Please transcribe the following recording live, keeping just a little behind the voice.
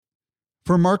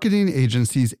For marketing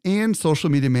agencies and social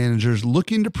media managers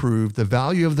looking to prove the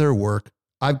value of their work,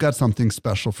 I've got something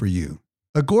special for you.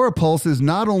 Agorapulse is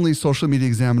not only Social Media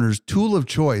Examiner's tool of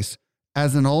choice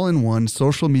as an all-in-one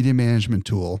social media management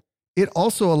tool, it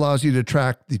also allows you to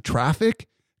track the traffic,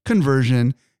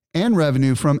 conversion, and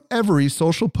revenue from every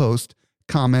social post,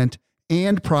 comment,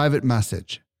 and private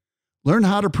message. Learn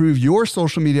how to prove your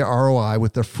social media ROI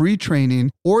with a free training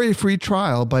or a free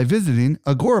trial by visiting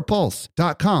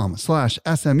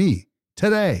agorapulse.com/SME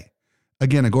today.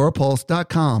 Again,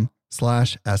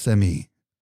 agorapulse.com/SME.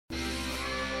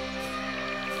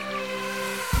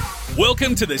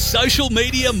 Welcome to the Social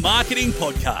Media Marketing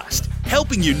Podcast,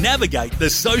 helping you navigate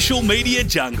the social media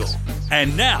jungle.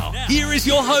 And now, here is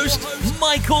your host,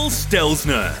 Michael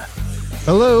Stelzner.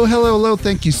 Hello.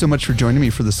 Thank you so much for joining me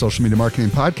for the Social Media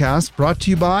Marketing Podcast, brought to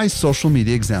you by Social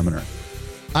Media Examiner.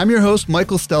 I'm your host,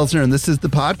 Michael Stelzner, and this is the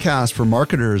podcast for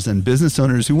marketers and business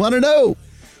owners who want to know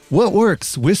what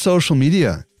works with social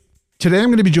media. Today, I'm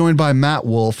going to be joined by Matt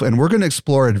Wolf, and we're going to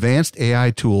explore advanced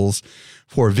AI tools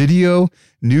for video,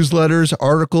 newsletters,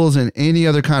 articles, and any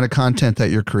other kind of content that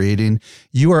you're creating.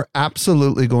 You are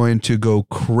absolutely going to go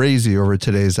crazy over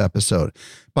today's episode.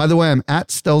 By the way, I'm at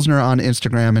Stelzner on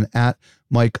Instagram and at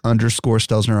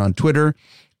Mike_Stelzner on Twitter.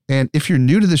 And if you're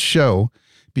new to the show,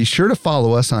 be sure to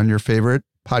follow us on your favorite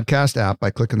podcast app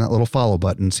by clicking that little follow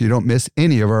button so you don't miss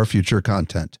any of our future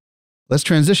content. Let's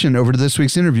transition over to this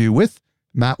week's interview with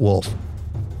Matt Wolf.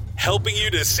 Helping you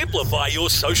to simplify your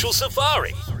social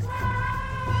safari.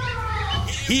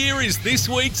 Here is this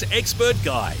week's expert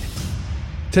guide.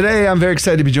 Today, I'm very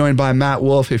excited to be joined by Matt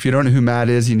Wolf. If you don't know who Matt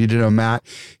is, you need to know Matt.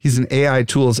 He's an AI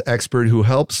tools expert who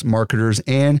helps marketers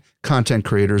and content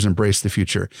creators embrace the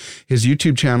future. His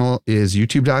YouTube channel is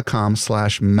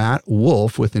youtube.com/Matt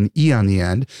Wolf with an E on the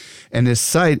end. And his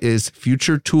site is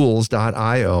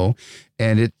futuretools.io,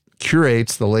 and it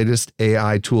curates the latest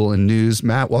AI tool and news.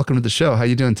 Matt, welcome to the show. How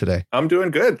you doing today? I'm doing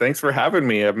good. Thanks for having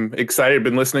me. I'm excited.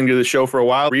 Been listening to the show for a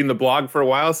while, reading the blog for a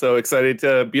while, so excited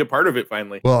to be a part of it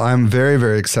finally. Well, I'm very,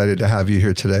 very excited to have you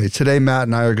here today. Today, Matt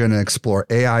and I are going to explore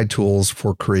AI tools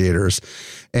for creators.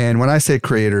 And when I say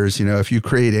creators, if you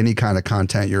create any kind of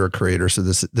content, you're a creator. So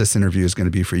this interview is going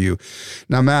to be for you.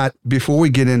 Now, Matt, before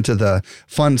we get into the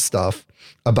fun stuff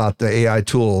about the AI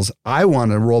tools, I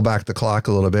want to roll back the clock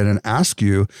a little bit and ask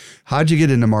you, how'd you get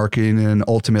into marketing and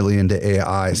ultimately into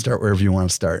AI? Start wherever you want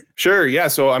to start. Sure. Yeah.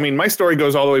 So, my story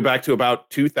goes all the way back to about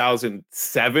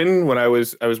 2007 when I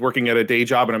was working at a day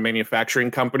job in a manufacturing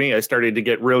company. I started to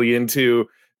get really into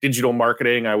digital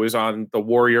marketing. I was on the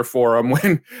Warrior Forum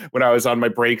when I was on my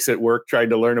breaks at work,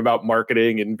 trying to learn about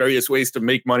marketing and various ways to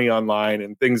make money online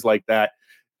and things like that.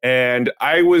 And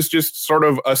I was just sort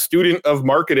of a student of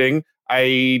marketing.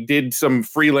 I did some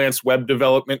freelance web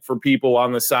development for people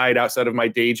on the side outside of my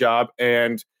day job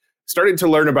and started to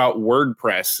learn about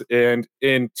WordPress. And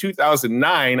in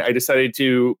 2009, I decided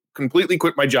to completely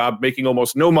quit my job, making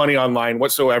almost no money online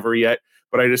whatsoever yet.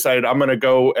 But I decided I'm going to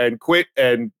go and quit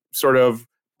and sort of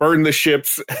burn the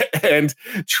ships and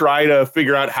try to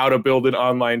figure out how to build an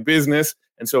online business.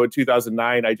 And so in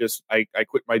 2009, I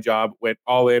quit my job, went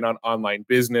all in on online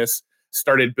business,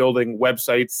 started building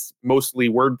websites, mostly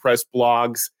WordPress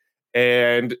blogs,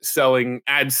 and selling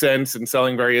AdSense and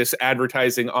selling various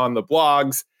advertising on the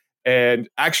blogs, and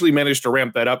actually managed to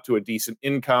ramp that up to a decent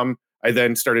income. I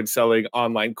then started selling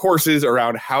online courses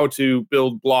around how to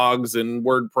build blogs and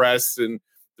WordPress and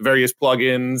the various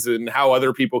plugins and how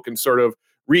other people can sort of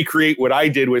recreate what I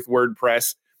did with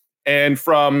WordPress. And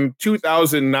from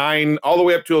 2009 all the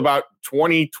way up to about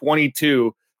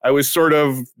 2022, I was sort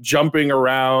of jumping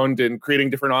around and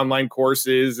creating different online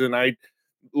courses. And I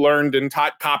learned and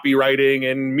taught copywriting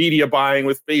and media buying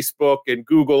with Facebook and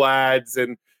Google Ads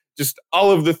and just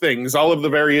all of the things, all of the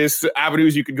various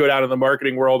avenues you could go down in the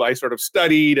marketing world. I sort of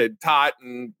studied and taught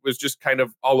and was just kind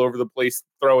of all over the place,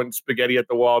 throwing spaghetti at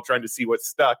the wall, trying to see what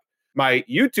stuck. My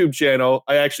YouTube channel,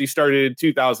 I actually started in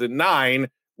 2009,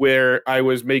 where I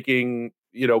was making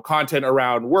content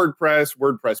around WordPress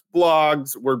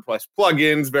blogs, WordPress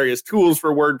plugins, various tools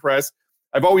for WordPress.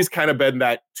 I've always kind of been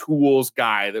that tools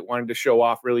guy that wanted to show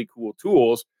off really cool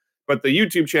tools, but the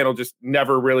YouTube channel just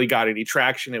never really got any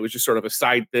traction. It was just sort of a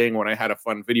side thing. When I had a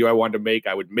fun video I wanted to make,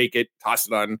 I would make it, toss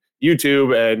it on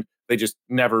YouTube, and they just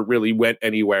never really went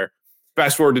anywhere.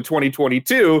 Fast forward to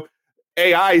 2022,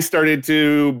 AI started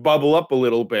to bubble up a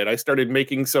little bit. I started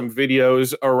making some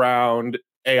videos around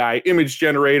AI image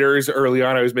generators. Early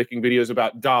on, I was making videos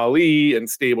about DALL-E and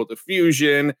Stable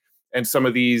Diffusion and some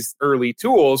of these early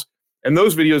tools. And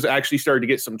those videos actually started to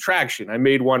get some traction. I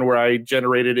made one where I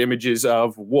generated images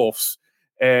of wolves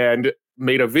and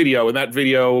made a video, and that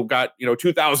video got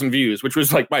 2,000 views, which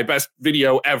was like my best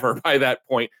video ever by that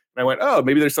point. And I went, oh,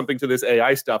 maybe there's something to this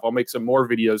AI stuff. I'll make some more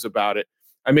videos about it.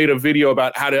 I made a video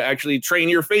about how to actually train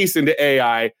your face into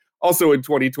AI also in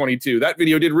 2022. That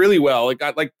video did really well. It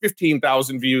got like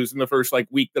 15,000 views in the first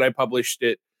week that I published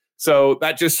it. So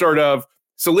that just sort of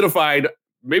solidified,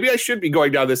 maybe I should be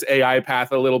going down this AI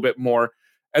path a little bit more.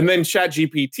 And then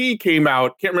ChatGPT came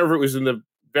out. Can't remember if it was in the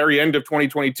very end of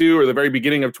 2022 or the very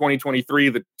beginning of 2023.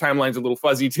 The timeline's a little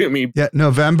fuzzy to me. Yeah,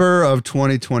 November of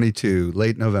 2022,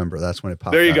 late November. That's when it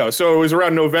popped There you out. go. So it was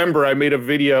around November. I made a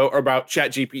video about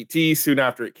ChatGPT soon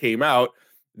after it came out.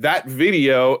 That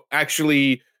video,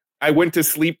 actually, I went to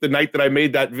sleep the night that I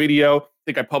made that video. I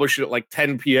think I published it at like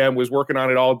 10 p.m., was working on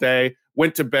it all day,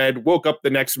 went to bed, woke up the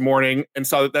next morning and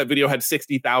saw that video had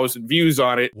 60,000 views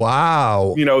on it.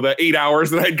 Wow. The 8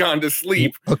 hours that I'd gone to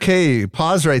sleep. Okay,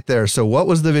 pause right there. So what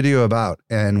was the video about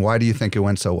and why do you think it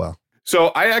went so well? So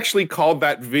I actually called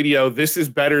that video, "This is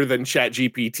better than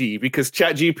ChatGPT," because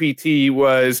ChatGPT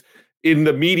was in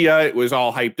the media. It was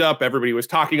all hyped up. Everybody was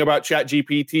talking about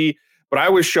ChatGPT, but I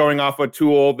was showing off a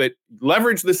tool that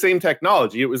leveraged the same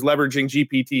technology. It was leveraging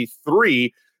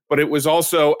GPT-3, but it was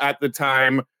also at the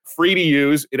time free to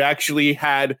use. It actually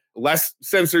had less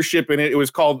censorship in it. It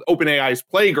was called OpenAI's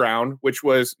Playground, which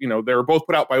was, they were both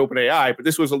put out by OpenAI, but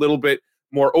this was a little bit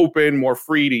more open, more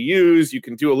free to use. You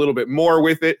can do a little bit more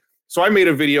with it. So I made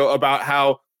a video about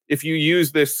how if you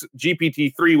use this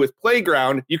GPT-3 with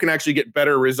Playground, you can actually get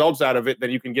better results out of it than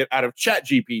you can get out of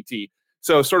ChatGPT.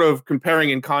 So sort of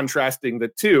comparing and contrasting the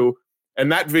two.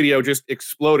 And that video just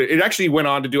exploded. It actually went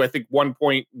on to do, I think,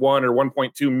 1.1 or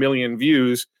 1.2 million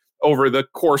views over the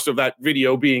course of that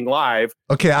video being live.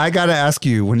 Okay, I got to ask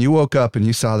you, when you woke up and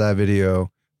you saw that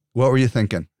video, what were you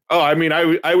thinking? Oh, I mean,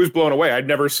 I was blown away. I'd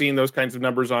never seen those kinds of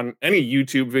numbers on any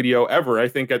YouTube video ever. I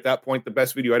think at that point, the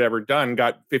best video I'd ever done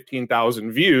got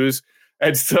 15,000 views.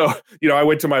 And so, I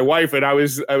went to my wife and I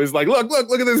was like, look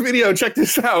at this video. Check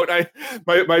this out.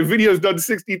 My video's done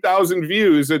 60,000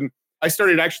 views. And I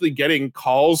started actually getting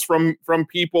calls from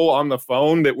people on the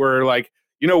phone that were like,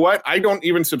 you know what? I don't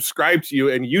even subscribe to you,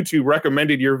 and YouTube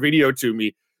recommended your video to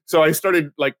me. So I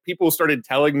started, people started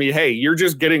telling me, hey, you're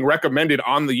just getting recommended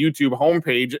on the YouTube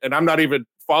homepage, and I'm not even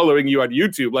following you on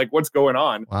YouTube. Like, what's going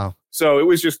on? Wow. So it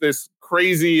was just this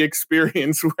crazy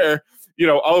experience where,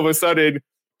 all of a sudden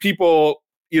people,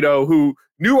 who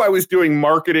knew I was doing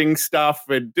marketing stuff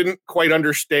and didn't quite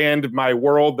understand my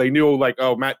world. They knew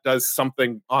oh, Matt does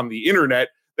something on the internet.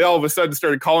 They all of a sudden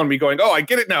started calling me going, oh, I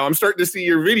get it now. I'm starting to see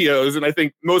your videos. And I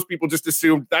think most people just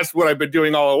assumed that's what I've been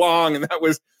doing all along. And that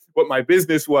was what my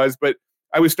business was. But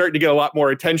I was starting to get a lot more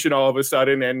attention all of a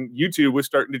sudden. And YouTube was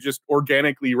starting to just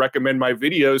organically recommend my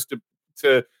videos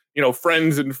to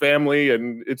friends and family.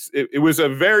 And it was a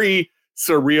very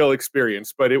surreal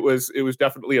experience, but it was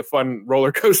definitely a fun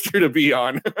roller coaster to be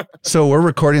on. So we're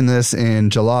recording this in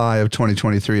July of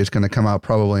 2023. It's going to come out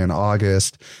probably in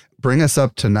August. Bring us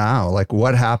up to now.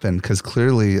 What happened? Because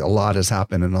clearly a lot has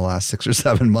happened in the last 6 or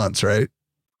 7 months, right?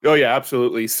 Oh yeah,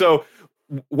 absolutely. So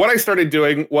what I started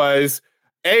doing was,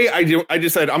 I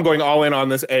just said, I'm going all in on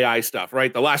this AI stuff,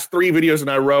 right? The last 3 videos in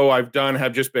a row I've done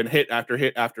have just been hit after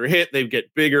hit after hit. They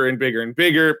get bigger and bigger and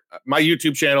bigger. My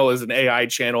YouTube channel is an AI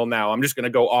channel now. I'm just going to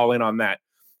go all in on that.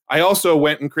 I also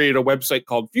went and created a website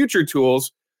called Future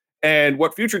Tools. And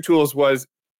what Future Tools was,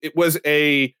 it was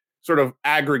a sort of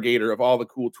aggregator of all the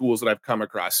cool tools that I've come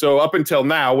across. So up until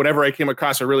now, whenever I came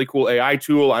across a really cool AI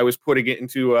tool, I was putting it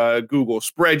into a Google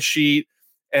spreadsheet,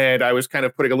 and I was kind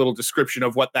of putting a little description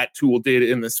of what that tool did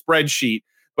in the spreadsheet.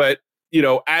 But,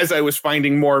 as I was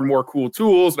finding more and more cool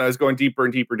tools and I was going deeper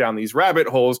and deeper down these rabbit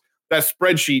holes, that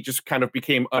spreadsheet just kind of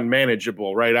became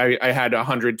unmanageable, right? I had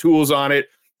 100 tools on it.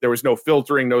 There was no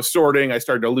filtering, no sorting. I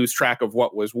started to lose track of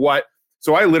what was what.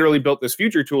 So I literally built this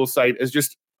Future Tools site as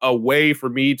just a way for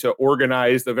me to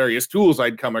organize the various tools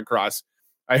I'd come across.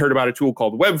 I heard about a tool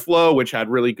called Webflow, which had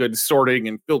really good sorting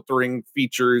and filtering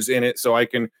features in it. So I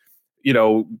can,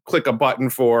 click a button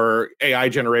for AI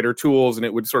generator tools and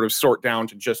it would sort of sort down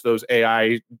to just those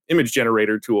AI image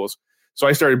generator tools. So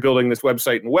I started building this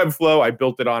website in Webflow. I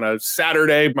built it on a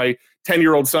Saturday. My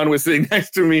 10-year-old son was sitting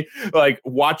next to me,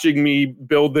 watching me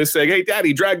build this, saying, hey,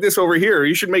 Daddy, drag this over here.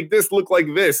 You should make this look like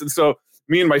this. And so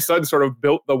me and my son sort of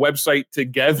built the website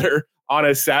together on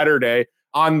a Saturday.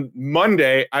 On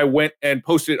Monday, I went and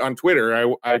posted it on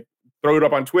Twitter. I throw it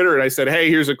up on Twitter and I said, hey,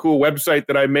 here's a cool website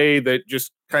that I made that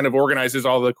just kind of organizes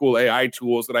all the cool AI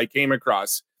tools that I came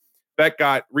across. That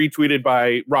got retweeted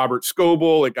by Robert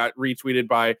Scoble. It got retweeted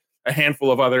by a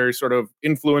handful of other sort of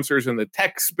influencers in the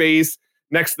tech space.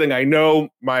 Next thing I know,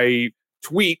 my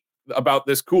tweet about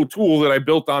this cool tool that I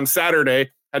built on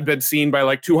Saturday had been seen by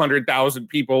like 200,000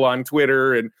 people on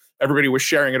Twitter, and everybody was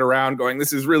sharing it around going,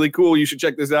 this is really cool. You should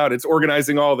check this out. It's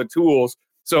organizing all the tools.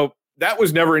 So that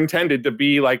was never intended to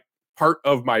be like part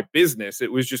of my business.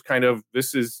 It was just kind of,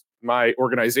 this is my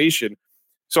organization.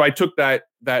 So I took that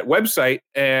website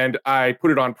and I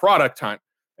put it on Product Hunt,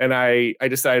 and I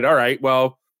decided, all right,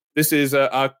 well, this is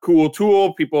a cool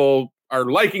tool. People are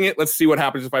liking it. Let's see what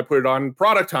happens if I put it on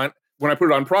Product Hunt. When I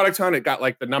put it on Product Hunt, it got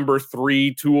like the number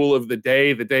 3 tool of the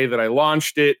day that I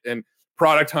launched it. And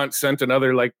Product Hunt sent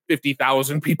another like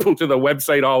 50,000 people to the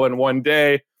website all in one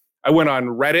day. I went on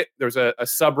Reddit. There's a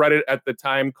subreddit at the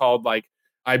time called like,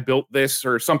 I built this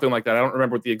or something like that. I don't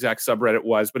remember what the exact subreddit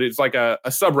was, but it's like a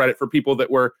subreddit for people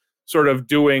that were sort of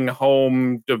doing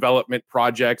home development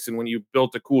projects. And when you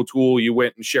built a cool tool, you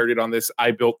went and shared it on this,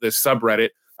 I built this subreddit.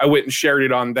 I went and shared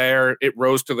it on there. It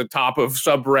rose to the top of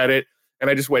subreddit. And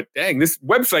I just went, dang, this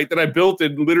website that I built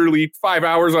in literally 5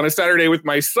 hours on a Saturday with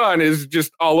my son is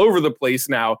just all over the place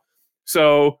now.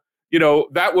 So,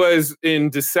 that was in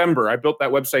December. I built that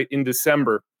website in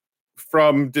December.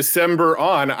 From December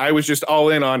on, I was just all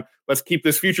in on, let's keep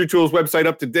this Future Tools website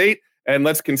up to date, and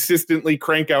let's consistently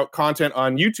crank out content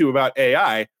on YouTube about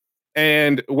AI.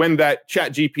 And when that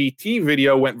ChatGPT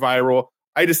video went viral,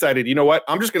 I decided, you know what?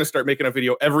 I'm just going to start making a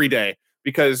video every day,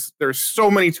 because there's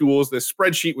so many tools. The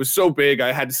spreadsheet was so big.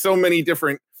 I had so many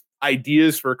different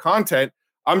ideas for content.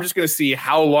 I'm just going to see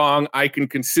how long I can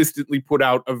consistently put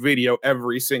out a video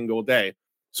every single day.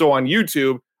 So on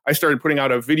YouTube, I started putting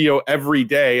out a video every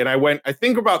day, and I went, I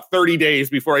think, about 30 days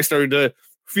before I started to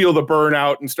feel the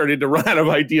burnout and started to run out of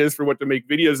ideas for what to make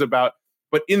videos about.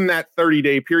 But in that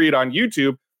 30-day period on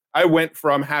YouTube, I went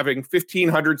from having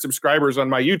 1,500 subscribers on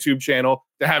my YouTube channel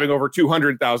to having over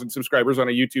 200,000 subscribers on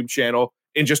a YouTube channel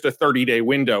in just a 30-day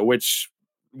window, which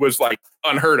was like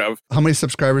unheard of. How many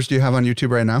subscribers do you have on YouTube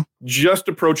right now? Just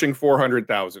approaching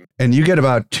 400,000. And you get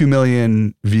about 2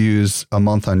 million views a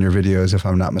month on your videos, if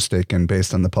I'm not mistaken,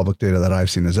 based on the public data that I've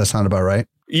seen. Does that sound about right?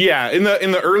 Yeah. In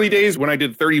the early days, when I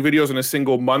did 30 videos in a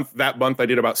single month, that month I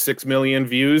did about 6 million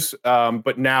views.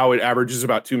 But now it averages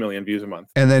about 2 million views a month.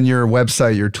 And then your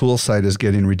website, your tool site is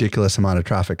getting ridiculous amount of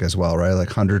traffic as well, right? Like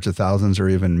hundreds of thousands or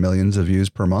even millions of views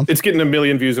per month. It's getting 1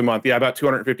 million views a month. Yeah, about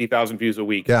 250,000 views a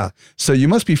week. Yeah. So you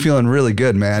must be feeling really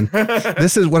good, man.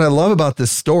 This is what I love about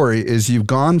this story is you've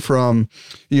gone from,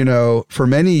 for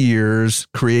many years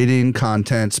creating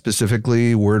content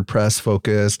specifically WordPress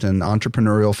focused and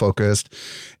entrepreneurial focused.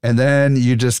 And then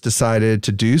you just decided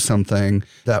to do something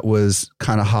that was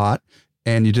kind of hot,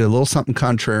 and you did a little something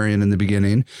contrarian in the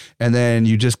beginning, and then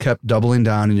you just kept doubling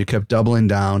down and you kept doubling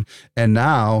down. And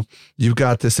now you've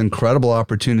got this incredible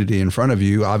opportunity in front of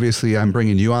you. Obviously, I'm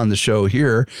bringing you on the show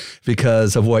here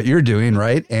because of what you're doing,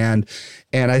 right? And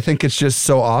I think it's just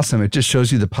so awesome. It just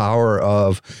shows you the power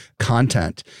of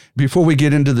content. Before we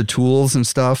get into the tools and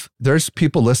stuff, there's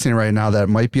people listening right now that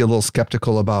might be a little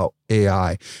skeptical about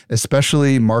AI,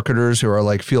 especially marketers who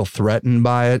are feel threatened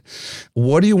by it.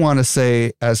 What do you want to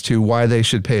say as to why they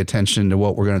should pay attention to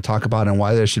what we're going to talk about and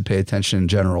why they should pay attention in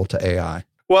general to AI?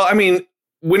 Well, I mean,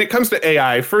 when it comes to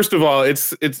AI, first of all,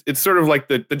 it's sort of like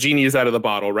the genie is out of the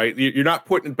bottle, right? You're not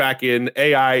putting it back in.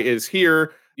 AI is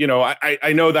here.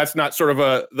 I know that's not sort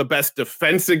of the best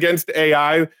defense against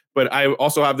AI, but I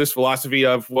also have this philosophy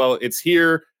of, well, it's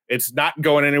here. It's not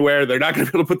going anywhere. They're not going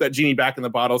to be able to put that genie back in the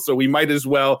bottle. So we might as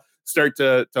well start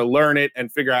to learn it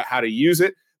and figure out how to use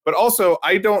it. But also,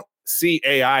 I don't see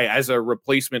AI as a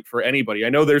replacement for anybody. I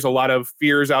know there's a lot of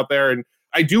fears out there, and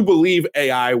I do believe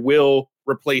AI will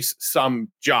replace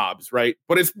some jobs, right?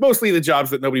 But it's mostly the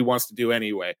jobs that nobody wants to do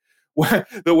anyway.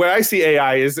 The way I see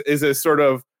AI is a sort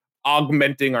of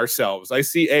augmenting ourselves. I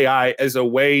see AI as a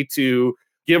way to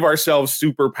give ourselves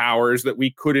superpowers that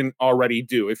we couldn't already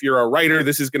do. If you're a writer,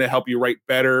 this is going to help you write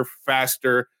better,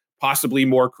 faster, possibly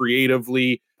more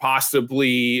creatively,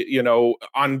 possibly,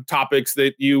 on topics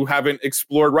that you haven't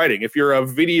explored writing. If you're a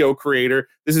video creator,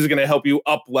 this is going to help you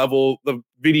up level the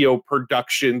video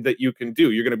production that you can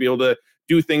do. You're going to be able to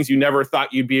do things you never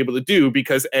thought you'd be able to do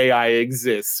because AI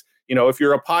exists. If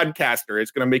you're a podcaster,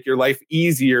 it's going to make your life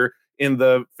easier in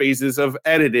the phases of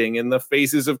editing, in the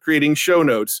phases of creating show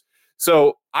notes.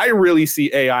 So I really see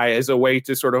AI as a way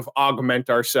to sort of augment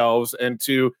ourselves and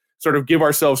to sort of give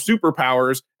ourselves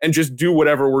superpowers and just do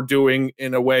whatever we're doing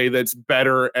in a way that's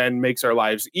better and makes our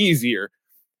lives easier.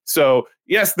 So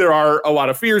yes, there are a lot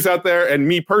of fears out there. And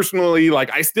me personally,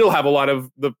 I still have a lot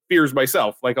of the fears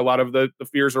myself, a lot of the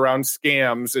fears around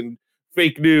scams and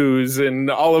fake news and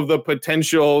all of the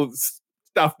potential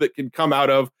stuff that can come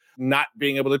out of not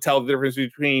being able to tell the difference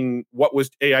between what was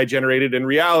AI generated and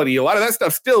reality. A lot of that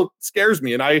stuff still scares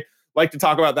me. And I like to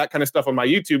talk about that kind of stuff on my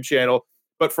YouTube channel.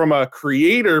 But from a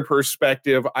creator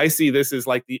perspective, I see this as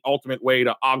like the ultimate way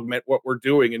to augment what we're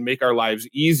doing and make our lives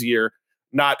easier,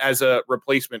 not as a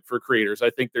replacement for creators. I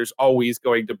think there's always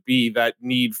going to be that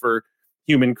need for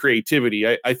human creativity.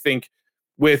 I think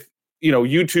with,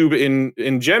 YouTube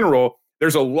in general,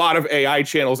 there's a lot of AI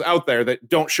channels out there that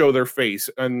don't show their face,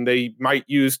 and they might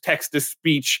use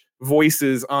text-to-speech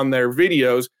voices on their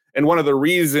videos. And one of the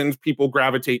reasons people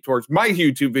gravitate towards my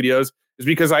YouTube videos is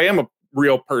because I am a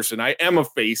real person. I am a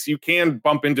face. You can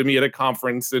bump into me at a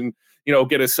conference and,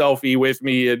 get a selfie with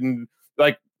me, and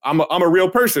like I'm a real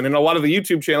person. And a lot of the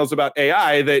YouTube channels about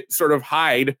AI that sort of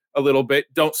hide a little bit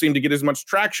don't seem to get as much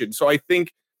traction. So I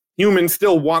think humans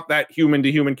still want that human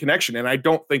to human connection. And I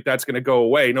don't think that's going to go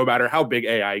away no matter how big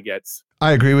AI gets.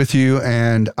 I agree with you.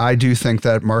 And I do think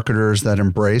that marketers that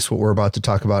embrace what we're about to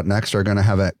talk about next are going to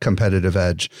have a competitive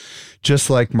edge.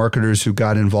 Just like marketers who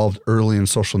got involved early in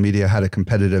social media had a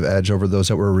competitive edge over those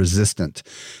that were resistant.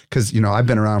 Because, I've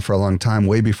been around for a long time,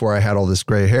 way before I had all this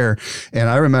gray hair. And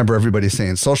I remember everybody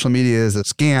saying social media is a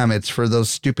scam. It's for those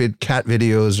stupid cat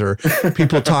videos or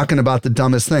people talking about the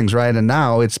dumbest things, right? And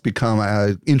now it's become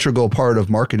an integral part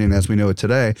of marketing as we know it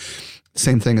today.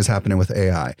 Same thing is happening with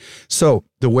AI. So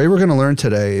the way we're going to learn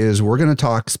today is we're going to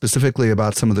talk specifically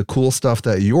about some of the cool stuff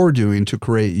that you're doing to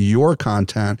create your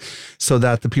content so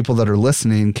that the people that are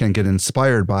listening can get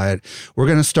inspired by it. We're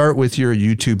going to start with your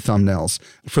YouTube thumbnails.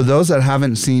 For those that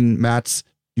haven't seen Matt's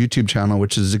YouTube channel,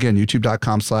 which is again,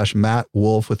 youtube.com/Matt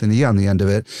Wolf with an E on the end of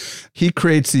it. He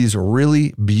creates these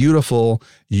really beautiful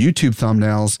YouTube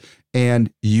thumbnails,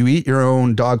 and you eat your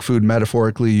own dog food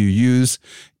metaphorically. You use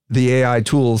the AI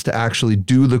tools to actually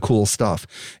do the cool stuff.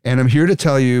 And I'm here to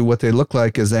tell you what they look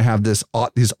like is they have these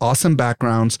awesome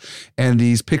backgrounds and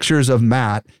these pictures of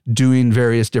Matt doing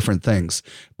various different things.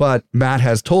 But Matt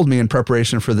has told me in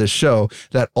preparation for this show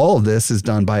that all of this is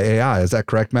done by AI. Is that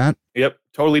correct, Matt? Yep,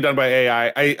 totally done by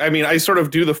AI. I mean, I sort of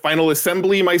do the final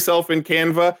assembly myself in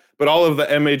Canva, but all of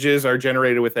the images are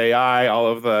generated with AI, all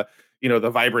of the, the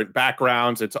vibrant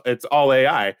backgrounds, it's all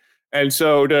AI. And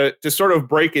so to sort of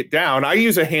break it down, I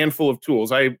use a handful of tools.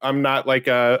 I'm not like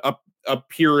a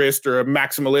purist or a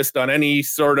maximalist on any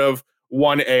sort of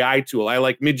one AI tool. I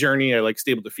like Midjourney, I like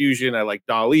Stable Diffusion, I like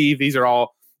DALL-E. These are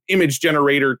all image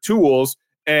generator tools.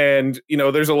 And,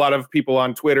 there's a lot of people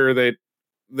on Twitter that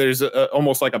there's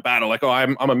almost like a battle, like, oh,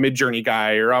 I'm a Midjourney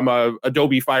guy, or I'm a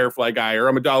Adobe Firefly guy, or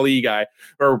I'm a DALL-E guy,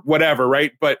 or whatever,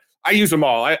 right? But I use them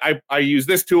all. I use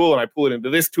this tool and I pull it into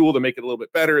this tool to make it a little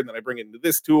bit better, and then I bring it into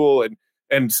this tool,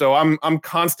 and so I'm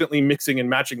constantly mixing and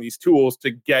matching these tools to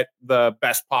get the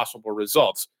best possible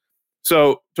results.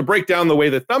 So to break down the way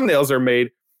the thumbnails are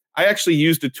made, I actually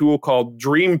used a tool called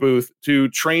Dream Booth to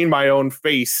train my own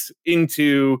face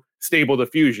into Stable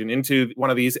Diffusion, into one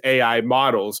of these AI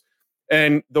models.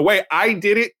 And the way I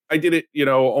did it,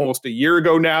 almost a year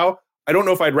ago now. I don't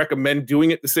know if I'd recommend doing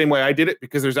it the same way I did it,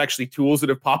 because there's actually tools that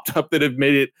have popped up that have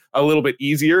made it a little bit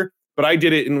easier. But I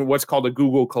did it in what's called a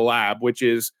Google Colab, which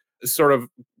is sort of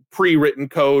pre-written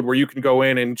code where you can go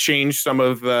in and change some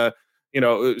of the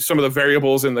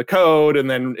variables in the code, and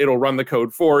then it'll run the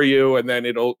code for you, and then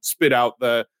it'll spit out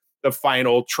the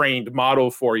final trained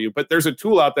model for you. But there's a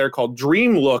tool out there called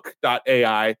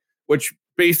Dreamlook.ai, which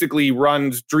basically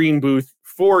runs Dream Booth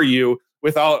for you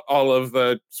without all of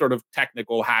the sort of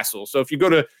technical hassle. So if you go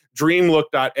to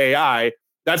Dreamlook.ai,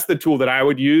 that's the tool that I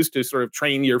would use to sort of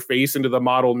train your face into the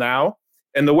model now.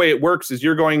 And the way it works is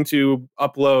you're going to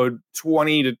upload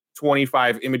 20 to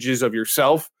 25 images of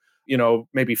yourself,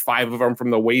 maybe 5 of them from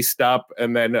the waist up,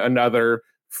 and then another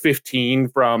 15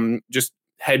 from just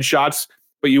headshots.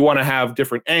 But you want to have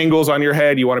different angles on your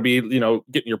head. You want to be,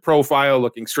 getting your profile,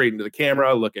 looking straight into the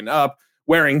camera, looking up,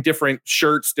 wearing different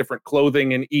shirts, different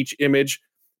clothing in each image.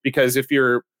 Because if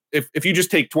you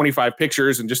just take 25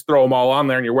 pictures and just throw them all on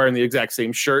there and you're wearing the exact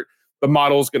same shirt, the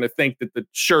model's going to think that the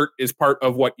shirt is part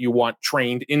of what you want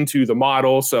trained into the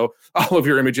model. So all of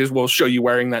your images will show you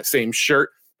wearing that same shirt.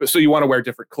 But so you want to wear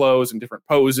different clothes and different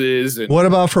poses. And what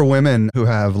about for women who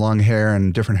have long hair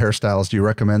and different hairstyles? Do you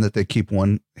recommend that they keep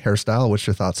one hairstyle? What's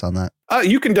your thoughts on that?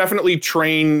 You can definitely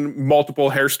train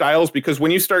multiple hairstyles, because when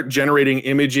you start generating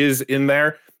images in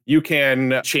there, you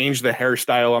can change the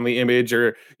hairstyle on the image,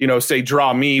 or, say,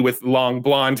 draw me with long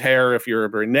blonde hair if you're a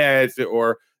brunette,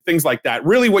 or things like that.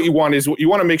 Really what you want is you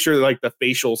want to make sure that, like, the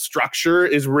facial structure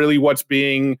is really what's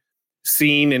being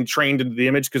seen and trained into the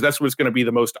image, because that's what's going to be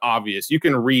the most obvious. You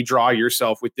can redraw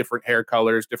yourself with different hair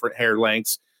colors, different hair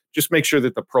lengths. Just make sure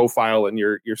that the profile and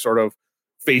your sort of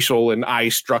facial and eye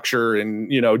structure and,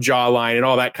 jawline and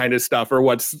all that kind of stuff are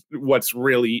what's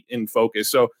really in focus.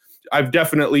 So I've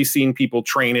definitely seen people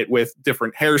train it with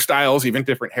different hairstyles, even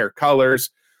different hair colors.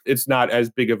 It's not as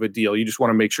big of a deal. You just want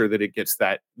to make sure that it gets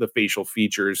the facial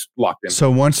features locked in.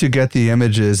 So once you get the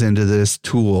images into this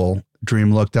tool,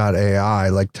 Dreamlook.ai,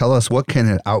 like tell us what can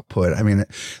it output? I mean,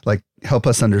 like help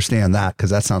us understand that,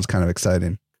 because that sounds kind of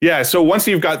exciting. Yeah. So once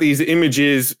you've got these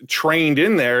images trained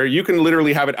in there, you can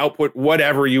literally have it output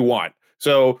whatever you want.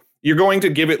 So you're going to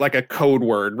give it like a code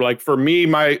word. Like for me,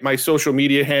 my social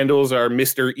media handles are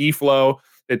Mr. eFlow.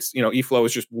 It's, eFlow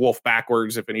is just wolf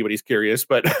backwards if anybody's curious.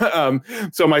 But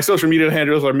so my social media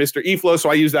handles are Mr. eFlow. So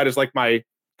I use that as like my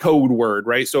code word,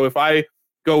 right? So if I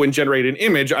go and generate an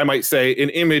image, I might say an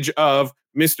image of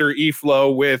Mr.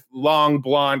 eFlow with long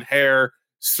blonde hair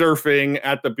surfing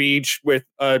at the beach with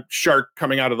a shark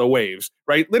coming out of the waves,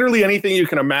 right? Literally anything you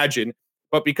can imagine.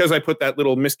 But because I put that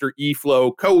little Mr.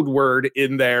 eFlow code word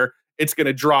in there, it's going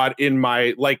to draw it in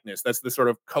my likeness. That's the sort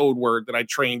of code word that I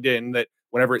trained in, that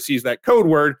whenever it sees that code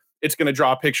word, it's going to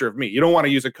draw a picture of me. You don't want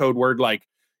to use a code word like,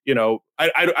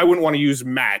 I wouldn't want to use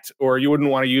Matt, or you wouldn't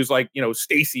want to use like,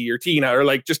 Stacy or Tina, or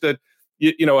like just a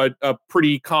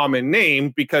pretty common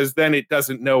name, because then it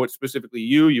doesn't know it's specifically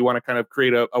you. You want to kind of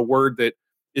create a word that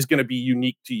is going to be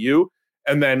unique to you.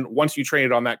 And then once you train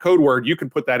it on that code word, you can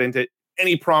put that into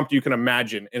any prompt you can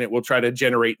imagine, and it will try to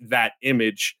generate that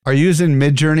image. Are you using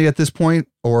Midjourney at this point,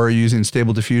 or are you using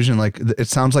Stable Diffusion? Like it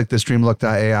sounds like this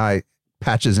Dreamlook.ai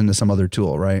patches into some other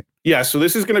tool, right? Yeah, so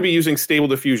this is going to be using Stable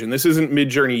Diffusion. This isn't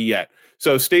Midjourney yet.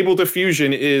 So Stable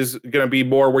Diffusion is going to be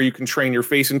more where you can train your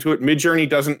face into it. Midjourney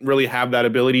doesn't really have that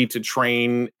ability to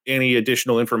train any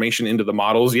additional information into the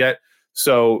models yet.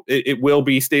 So it will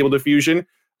be Stable Diffusion.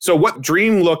 So what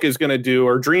Dreamlook is going to do,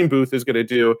 or Dream Booth is going to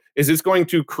do, is it's going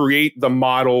to create the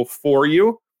model for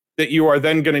you that you are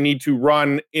then going to need to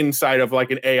run inside of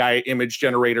like an AI image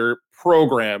generator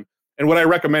program. And what I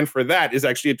recommend for that is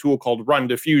actually a tool called Run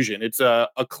Diffusion. It's a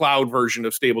cloud version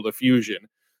of Stable Diffusion.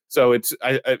 So it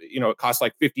costs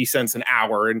like 50 cents an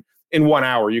hour, and in 1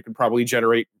 hour you can probably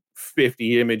generate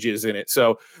 50 images in it.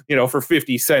 So, for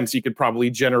 50 cents, you could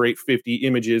probably generate 50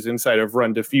 images inside of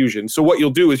Run Diffusion. So what you'll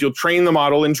do is you'll train the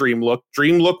model in Dreamlook.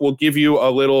 Dreamlook will give you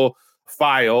a little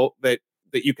file that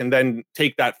you can then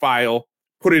take that file,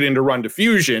 put it into Run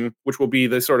Diffusion, which will be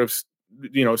the sort of,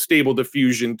 Stable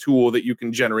Diffusion tool that you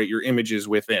can generate your images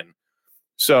within.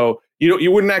 So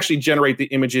you wouldn't actually generate the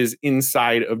images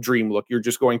inside of Dreamlook. You're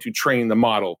just going to train the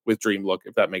model with Dreamlook,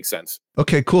 if that makes sense.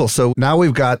 Okay, cool. So now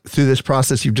we've got through this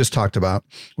process you've just talked about,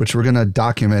 which we're going to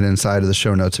document inside of the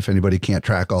show notes if anybody can't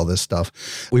track all this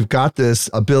stuff. We've got this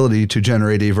ability to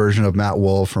generate a version of Matt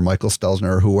Wolf or Michael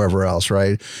Stelzner or whoever else,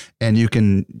 right? And you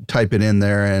can type it in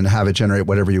there and have it generate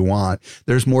whatever you want.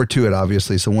 There's more to it,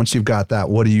 obviously. So once you've got that,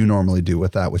 what do you normally do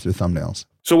with that with your thumbnails?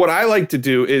 So what I like to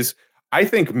do is, I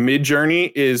think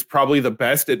Midjourney is probably the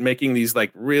best at making these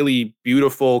like really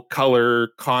beautiful color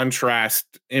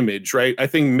contrast image, right? I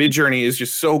think Midjourney is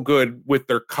just so good with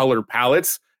their color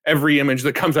palettes. Every image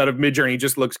that comes out of Midjourney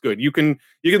just looks good. You can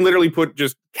literally put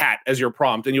just cat as your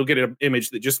prompt and you'll get an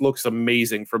image that just looks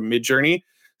amazing from Midjourney.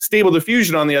 Stable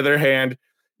Diffusion, on the other hand,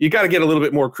 you got to get a little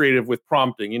bit more creative with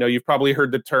prompting. You've probably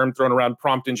heard the term thrown around,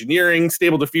 prompt engineering.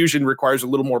 Stable Diffusion requires a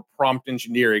little more prompt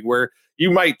engineering, where you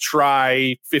might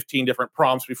try 15 different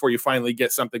prompts before you finally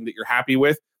get something that you're happy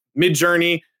with.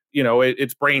 Midjourney,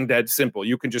 it's brain dead simple.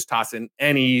 You can just toss in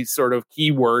any sort of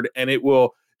keyword and it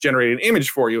will generate an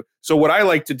image for you. So what I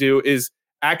like to do is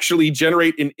actually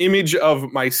generate an image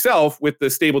of myself with the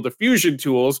Stable Diffusion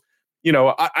tools.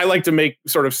 I like to make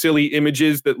sort of silly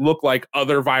images that look like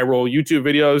other viral YouTube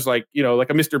videos, like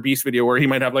a Mr. Beast video where he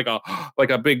might have like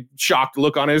a big shocked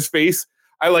look on his face.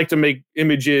 I like to make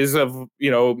images of,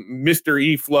 Mr.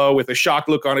 eFlow with a shocked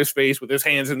look on his face with his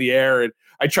hands in the air. And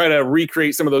I try to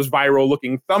recreate some of those viral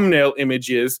looking thumbnail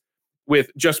images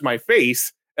with just my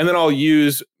face. And then I'll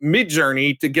use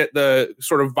Midjourney to get the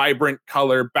sort of vibrant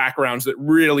color backgrounds that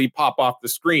really pop off the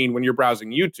screen when you're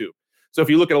browsing YouTube. So if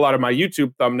you look at a lot of my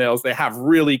YouTube thumbnails, they have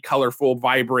really colorful,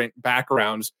 vibrant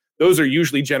backgrounds. Those are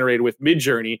usually generated with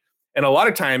Midjourney. And a lot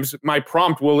of times my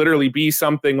prompt will literally be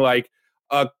something like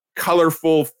a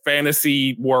colorful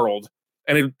fantasy world.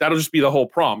 And that'll just be the whole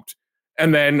prompt.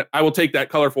 And then I will take that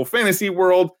colorful fantasy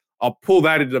world, I'll pull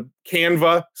that into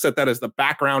Canva, set that as the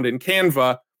background in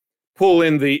Canva, pull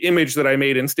in the image that I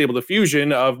made in Stable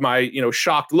Diffusion of my,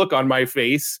 shocked look on my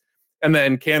face. And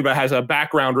then Canva has a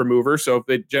background remover. So if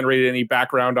it generated any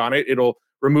background on it, it'll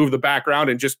remove the background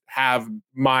and just have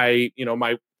my,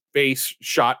 my face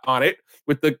shot on it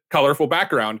with the colorful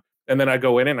background. And then I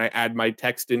go in and I add my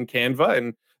text in Canva.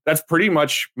 And that's pretty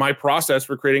much my process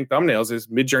for creating thumbnails is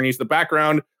Midjourney's the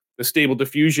background, the Stable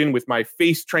Diffusion with my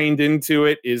face trained into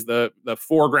it is the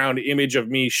foreground image of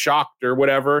me shocked or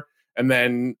whatever. And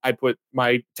then I put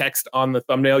my text on the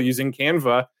thumbnail using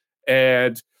Canva.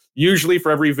 And usually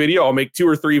for every video, I'll make 2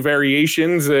 or 3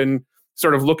 variations and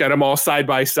sort of look at them all side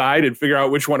by side and figure out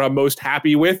which one I'm most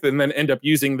happy with, and then end up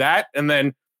using that. And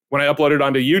then when I upload it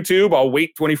onto YouTube, I'll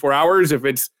wait 24 hours. If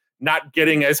it's not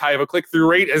getting as high of a click-through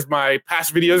rate as my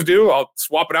past videos do, I'll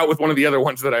swap it out with one of the other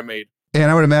ones that I made. And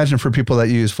I would imagine for people that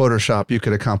use Photoshop, you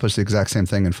could accomplish the exact same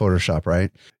thing in Photoshop, right?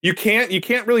 You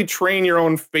can't really train your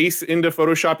own face into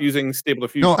Photoshop using Stable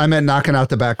Diffusion. No, I meant knocking out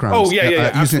the backgrounds. Oh,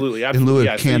 yeah, absolutely. In lieu of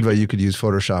Canva, you could use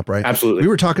Photoshop, right? Absolutely. We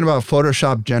were talking about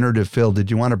Photoshop Generative Fill.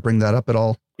 Did you want to bring that up at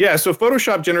all? Yeah, so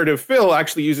Photoshop Generative Fill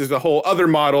actually uses a whole other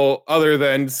model other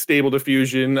than Stable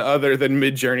Diffusion, other than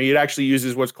Midjourney. It actually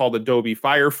uses what's called Adobe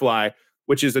Firefly,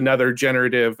 which is another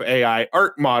generative AI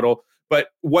art model.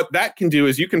 But what that can do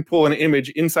is you can pull an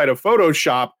image inside of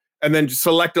Photoshop and then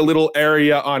select a little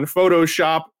area on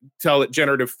Photoshop, tell it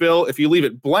generative fill. If you leave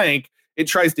it blank, it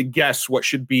tries to guess what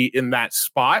should be in that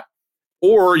spot.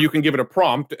 Or you can give it a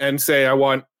prompt and say, I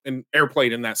want an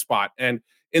airplane in that spot. And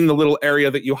in the little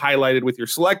area that you highlighted with your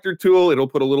selector tool, it'll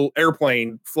put a little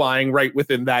airplane flying right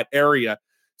within that area.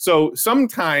 So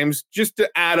sometimes just to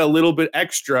add a little bit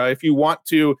extra, if you want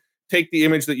to take the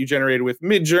image that you generated with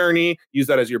Midjourney, use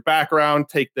that as your background,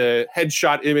 take the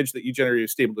headshot image that you generated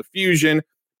with Stable Diffusion,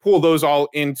 pull those all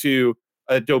into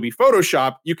Adobe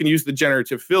Photoshop, you can use the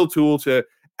generative fill tool to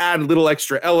add little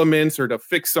extra elements or to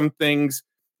fix some things.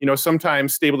 You know,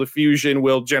 sometimes Stable Diffusion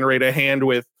will generate a hand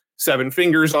with 7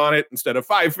 fingers on it instead of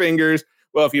 5 fingers.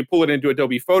 Well, if you pull it into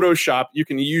Adobe Photoshop, you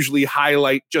can usually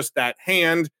highlight just that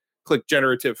hand, click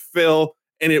generative fill,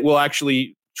 and it will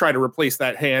actually try to replace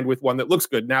that hand with one that looks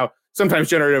good. Now, sometimes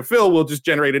generative fill will just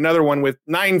generate another one with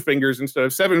 9 fingers instead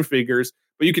of 7 fingers,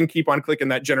 but you can keep on clicking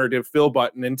that generative fill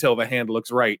button until the hand looks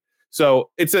right. So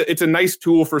it's a nice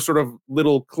tool for sort of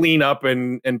little cleanup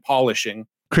and polishing.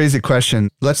 Crazy question.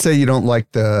 Let's say you don't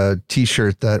like the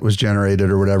t-shirt that was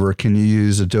generated or whatever. Can you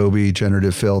use Adobe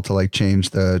Generative Fill to like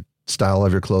change the style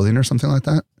of your clothing or something like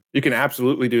that? You can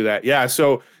absolutely do that. Yeah.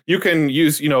 So you can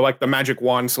use, like the magic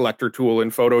wand selector tool in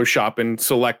Photoshop and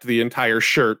select the entire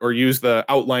shirt, or use the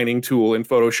outlining tool in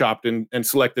Photoshop and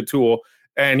select the tool.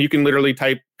 And you can literally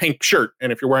type pink shirt.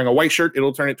 And if you're wearing a white shirt,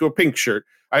 it'll turn it to a pink shirt.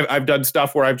 I've done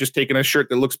stuff where I've just taken a shirt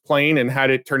that looks plain and had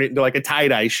it turn it into like a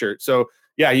tie-dye shirt. So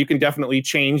yeah, you can definitely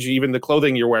change even the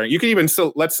clothing you're wearing. You can even,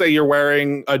 so let's say you're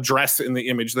wearing a dress in the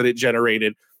image that it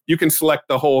generated. You can select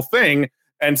the whole thing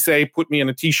and say, put me in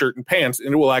a t-shirt and pants,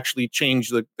 and it will actually change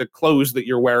the clothes that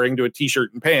you're wearing to a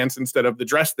t-shirt and pants instead of the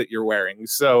dress that you're wearing.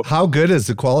 So how good is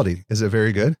the quality? Is it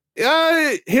very good?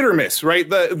 Hit or miss, right?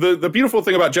 The beautiful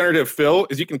thing about generative fill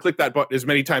is you can click that button as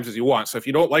many times as you want. So if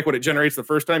you don't like what it generates the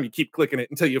first time, you keep clicking it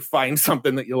until you find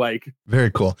something that you like. Very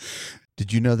cool.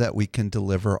 Did you know that we can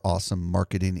deliver awesome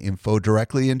marketing info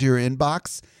directly into your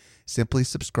inbox? Simply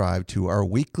subscribe to our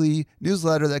weekly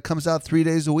newsletter that comes out 3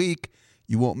 days a week.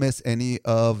 You won't miss any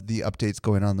of the updates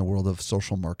going on in the world of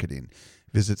social marketing.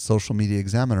 Visit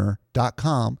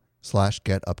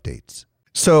socialmediaexaminer.com/get updates.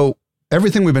 So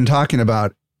everything we've been talking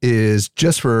about is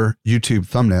just for YouTube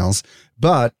thumbnails,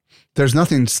 but there's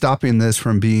nothing stopping this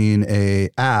from being a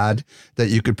ad that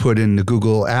you could put into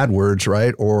Google AdWords,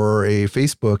 right? Or a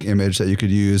Facebook image that you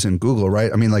could use in Google,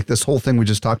 right? I mean, like this whole thing we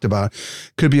just talked about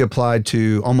could be applied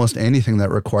to almost anything that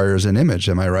requires an image.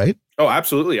 Am I right? Oh,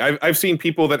 absolutely. I've seen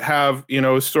people that have,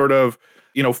 sort of,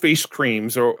 face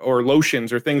creams or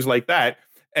lotions or things like that.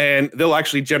 And they'll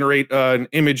actually generate an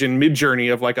image in Midjourney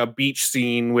of like a beach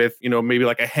scene with, maybe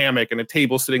like a hammock and a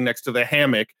table sitting next to the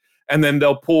hammock. And then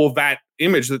they'll pull that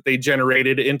image that they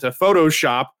generated into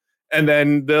Photoshop, and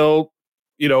then they'll,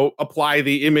 apply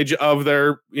the image of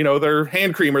their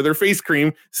hand cream or their face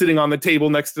cream sitting on the table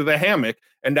next to the hammock.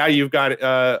 And now you've got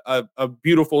a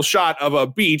beautiful shot of a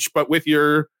beach, but with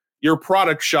your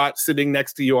product shot sitting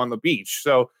next to you on the beach.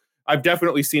 So I've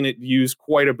definitely seen it used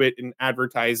quite a bit in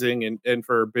advertising and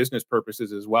for business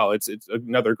purposes as well. It's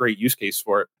another great use case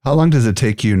for it. How long does it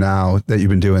take you now that you've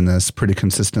been doing this pretty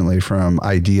consistently from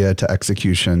idea to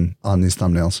execution on these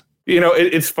thumbnails?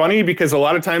 It's funny because a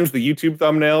lot of times the YouTube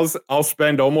thumbnails, I'll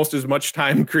spend almost as much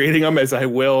time creating them as I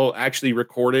will actually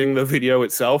recording the video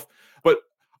itself. But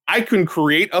I can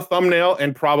create a thumbnail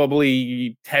in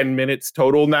probably 10 minutes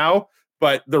total now.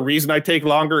 But the reason I take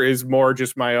longer is more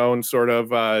just my own sort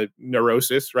of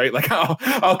neurosis, right? Like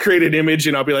I'll create an image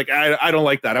and I'll be like, I don't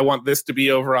like that. I want this to be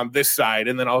over on this side.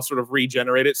 And then I'll sort of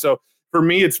regenerate it. So for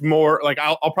me, it's more like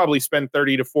I'll probably spend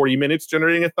 30 to 40 minutes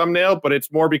generating a thumbnail, but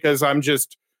it's more because I'm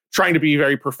just trying to be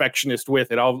very perfectionist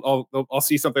with it. I'll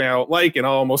see something I don't like and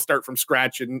I'll almost start from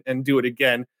scratch and do it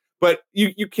again. But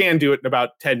you can do it in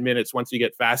about 10 minutes once you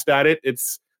get fast at it.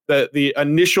 It's the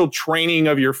initial training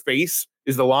of your face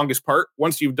is the longest part.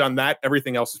 Once you've done that,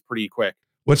 everything else is pretty quick.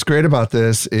 What's great about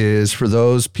this is for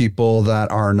those people that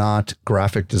are not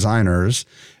graphic designers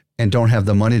and don't have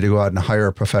the money to go out and hire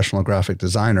a professional graphic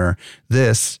designer,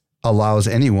 this allows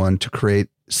anyone to create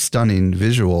stunning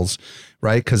visuals,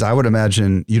 right? Because I would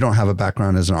imagine you don't have a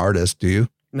background as an artist, do you?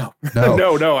 No.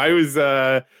 No. I was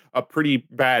a pretty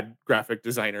bad graphic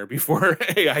designer before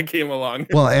AI came along.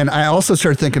 Well, and I also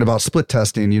started thinking about split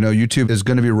testing. YouTube is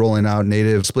going to be rolling out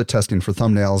native split testing for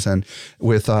thumbnails. And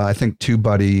with, I think,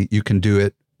 TubeBuddy, you can do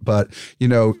it. But,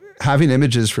 having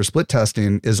images for split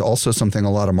testing is also something a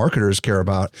lot of marketers care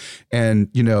about. And,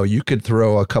 you could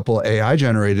throw a couple AI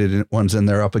generated ones in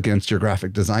there up against your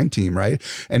graphic design team, right?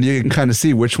 And you can kind of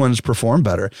see which ones perform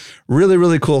better. Really,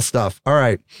 really cool stuff. All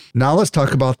right. Now let's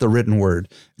talk about the written word.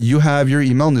 You have your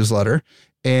email newsletter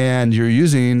and you're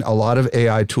using a lot of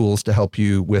AI tools to help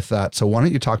you with that. So why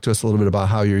don't you talk to us a little bit about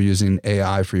how you're using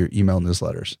AI for your email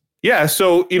newsletters? Yeah.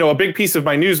 So, a big piece of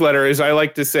my newsletter is I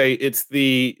like to say it's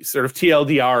the sort of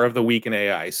TLDR of the week in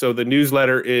AI. So the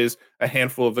newsletter is a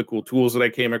handful of the cool tools that I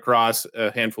came across,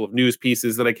 a handful of news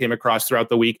pieces that I came across throughout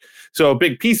the week. So a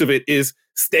big piece of it is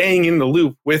staying in the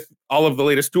loop with all of the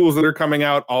latest tools that are coming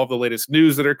out, all of the latest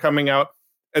news that are coming out.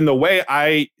 And the way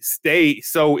I stay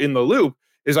so in the loop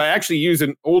is I actually use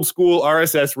an old school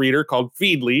RSS reader called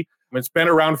Feedly. It's been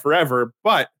around forever,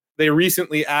 but they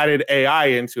recently added AI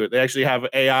into it. They actually have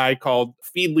AI called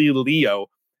Feedly Leo.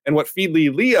 And what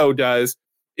Feedly Leo does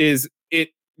is it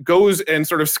goes and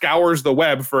sort of scours the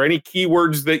web for any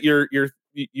keywords that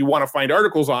you want to find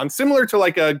articles on, similar to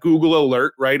like a Google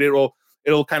alert, right? It'll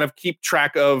kind of keep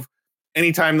track of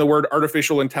anytime the word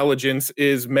artificial intelligence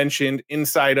is mentioned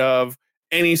inside of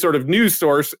any sort of news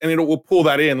source, and it will pull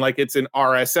that in like it's an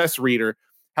RSS reader.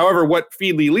 However, what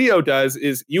Feedly Leo does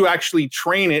is you actually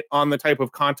train it on the type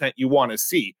of content you want to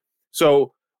see.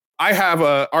 So I have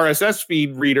a RSS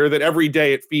feed reader that every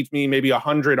day it feeds me maybe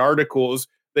 100 articles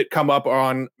that come up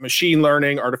on machine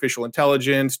learning, artificial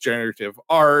intelligence, generative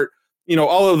art,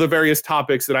 all of the various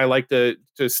topics that I like to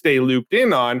stay looped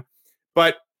in on.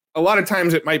 But a lot of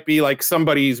times it might be like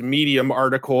somebody's Medium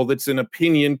article that's an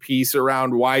opinion piece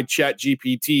around why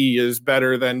ChatGPT is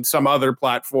better than some other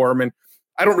platform. And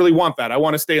I don't really want that. I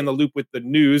want to stay in the loop with the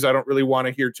news. I don't really want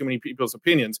to hear too many people's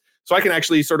opinions. So I can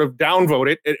actually sort of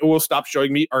downvote it. It will stop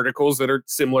showing me articles that are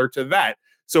similar to that.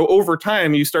 So over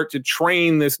time, you start to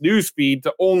train this news feed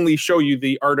to only show you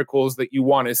the articles that you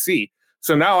want to see.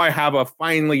 So now I have a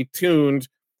finely tuned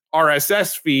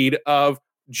RSS feed of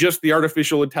just the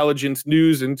artificial intelligence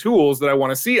news and tools that I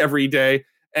want to see every day.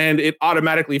 And it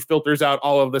automatically filters out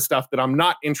all of the stuff that I'm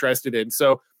not interested in.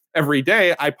 So every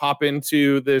day I pop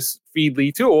into this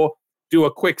Feedly tool, do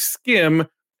a quick skim,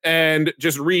 and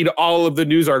just read all of the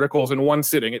news articles in one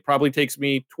sitting. It probably takes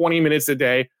me 20 minutes a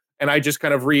day, and I just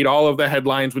kind of read all of the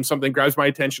headlines. When something grabs my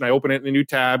attention, I open it in a new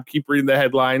tab, keep reading the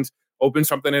headlines, open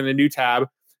something in a new tab.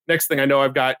 Next thing I know,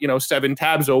 I've got 7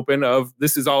 tabs open of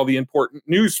this is all the important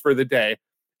news for the day.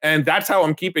 And that's how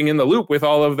I'm keeping in the loop with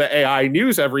all of the AI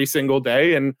news every single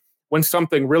day. And when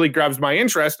something really grabs my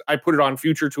interest, I put it on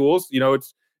Future Tools.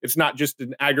 It's not just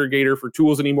an aggregator for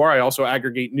tools anymore. I also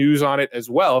aggregate news on it as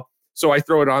well. So I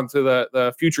throw it onto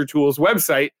the Future Tools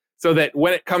website so that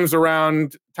when it comes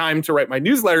around time to write my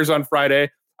newsletters on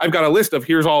Friday, I've got a list of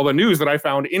here's all the news that I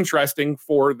found interesting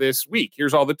for this week.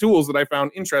 Here's all the tools that I found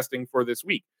interesting for this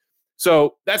week.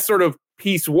 So that's sort of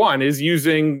piece one, is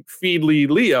using Feedly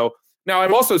Leo. Now,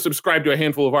 I'm also subscribed to a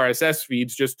handful of RSS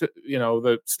feeds, just to,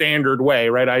 the standard way,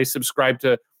 right? I subscribe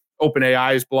to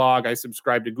OpenAI's blog. I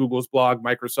subscribe to Google's blog,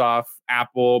 Microsoft,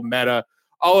 Apple, Meta,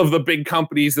 all of the big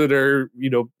companies that are,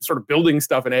 sort of building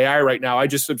stuff in AI right now. I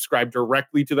just subscribe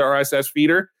directly to the RSS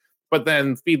feeder. But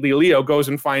then Feedly Leo goes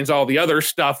and finds all the other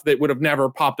stuff that would have never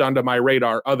popped onto my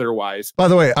radar otherwise. By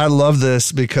the way, I love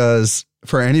this because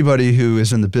for anybody who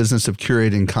is in the business of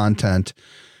curating content,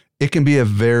 it can be a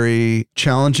very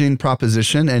challenging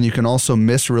proposition, and you can also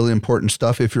miss really important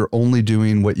stuff if you're only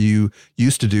doing what you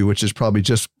used to do, which is probably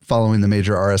just following the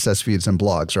major RSS feeds and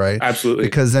blogs, right? Absolutely.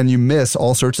 Because then you miss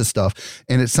all sorts of stuff.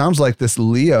 And it sounds like this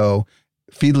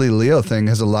Feedly Leo thing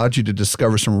has allowed you to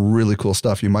discover some really cool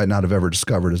stuff you might not have ever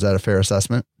discovered. Is that a fair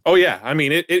assessment? Oh, yeah. I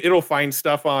mean, it'll find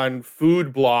stuff on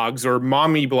food blogs or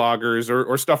mommy bloggers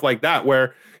or stuff like that,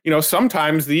 where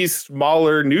sometimes these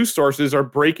smaller news sources are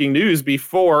breaking news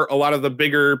before a lot of the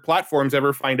bigger platforms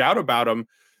ever find out about them.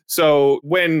 So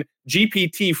when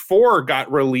GPT-4 got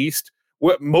released,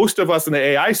 most of us in the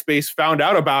AI space found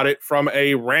out about it from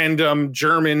a random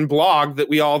German blog that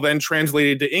we all then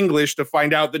translated to English to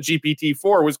find out that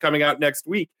GPT-4 was coming out next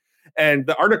week. And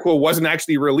the article wasn't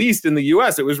actually released in the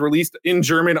US. It was released in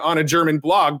German on a German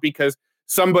blog because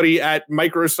somebody at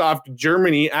Microsoft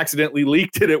Germany accidentally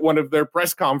leaked it at one of their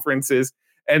press conferences.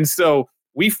 And so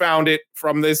we found it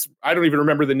from this, I don't even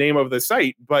remember the name of the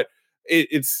site, but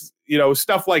it's,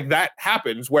 stuff like that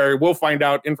happens where we'll find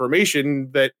out information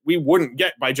that we wouldn't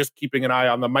get by just keeping an eye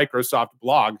on the Microsoft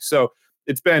blog. So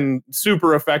it's been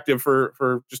super effective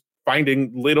for just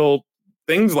finding little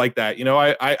things like that.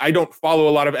 I don't follow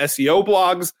a lot of SEO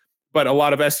blogs, but a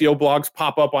lot of SEO blogs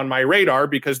pop up on my radar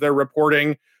because they're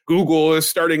reporting Google is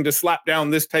starting to slap down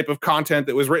this type of content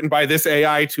that was written by this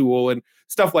AI tool, and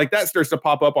stuff like that starts to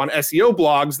pop up on SEO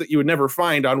blogs that you would never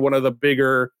find on one of the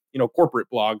bigger, corporate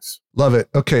blogs. Love it.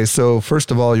 Okay. So first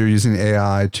of all, you're using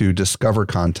AI to discover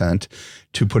content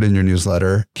to put in your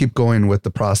newsletter. Keep going with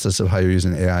the process of how you're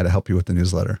using AI to help you with the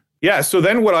newsletter. Yeah. So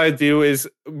then what I do is,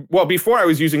 before I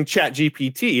was using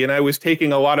ChatGPT and I was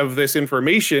taking a lot of this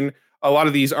information, a lot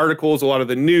of these articles, a lot of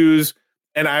the news,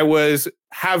 and I was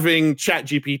having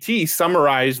ChatGPT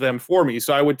summarize them for me.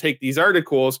 So I would take these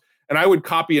articles and I would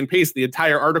copy and paste the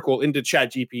entire article into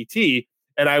ChatGPT.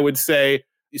 And I would say,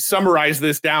 summarize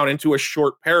this down into a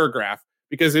short paragraph.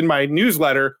 Because in my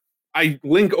newsletter, I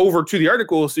link over to the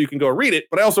article so you can go read it.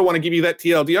 But I also want to give you that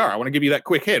TLDR. I want to give you that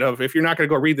quick hit of, if you're not going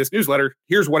to go read this newsletter,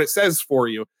 here's what it says for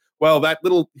you. Well, that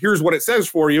little here's what it says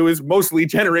for you is mostly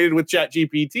generated with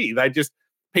ChatGPT. I just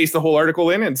paste the whole article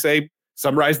in and say,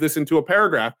 summarize this into a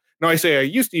paragraph. Now, I say I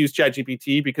used to use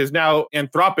ChatGPT because now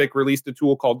Anthropic released a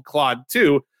tool called Claude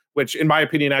 2, which in my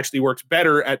opinion actually works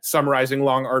better at summarizing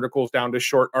long articles down to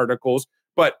short articles.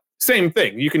 But same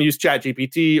thing. You can use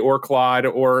ChatGPT or Claude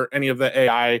or any of the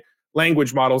AI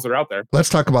language models that are out there. Let's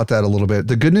talk about that a little bit.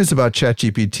 The good news about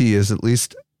ChatGPT is, at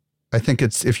least I think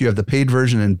it's, if you have the paid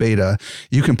version in beta,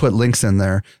 you can put links in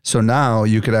there. So now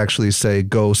you could actually say,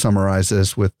 go summarize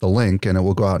this with the link, and it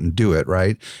will go out and do it,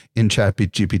 right? In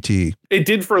ChatGPT. It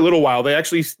did for a little while. They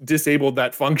actually disabled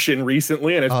that function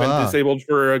recently, and it's been disabled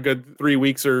for a good 3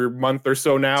 weeks or month or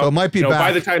so now. So it might be back.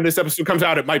 By the time this episode comes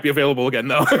out, it might be available again,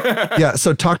 though. Yeah.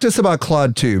 So talk to us about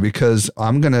Claude 2, because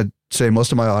I'm going to say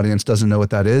most of my audience doesn't know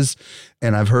what that is.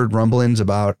 And I've heard rumblings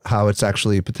about how it's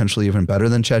actually potentially even better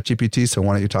than ChatGPT. So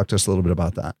why don't you talk to us a little bit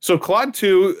about that? So Claude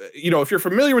 2, if you're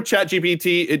familiar with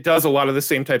ChatGPT, it does a lot of the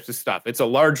same types of stuff. It's a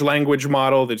large language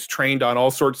model that's trained on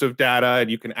all sorts of data, and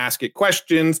you can ask it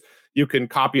questions. You can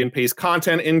copy and paste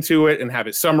content into it and have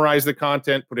it summarize the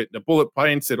content, put it into bullet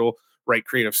points. It'll write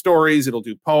creative stories. It'll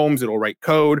do poems. It'll write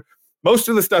code. Most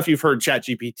of the stuff you've heard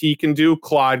ChatGPT can do,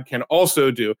 Claude can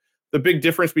also do. The big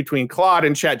difference between Claude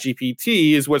and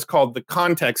ChatGPT is what's called the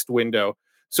context window.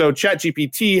 So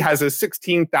ChatGPT has a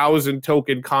 16,000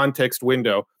 token context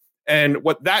window. And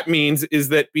what that means is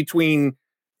that between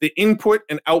the input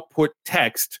and output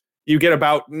text, you get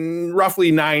about roughly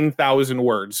 9,000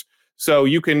 words. So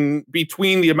you can,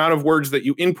 between the amount of words that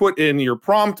you input in your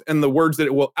prompt and the words that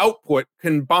it will output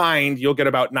combined, you'll get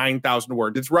about 9,000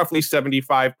 words. It's roughly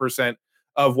 75%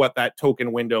 of what that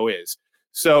token window is.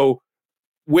 So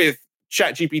with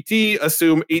ChatGPT,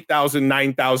 assume 8,000,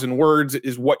 9,000 words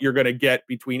is what you're going to get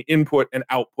between input and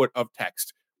output of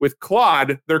text. With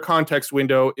Claude, their context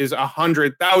window is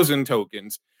 100,000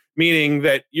 tokens, meaning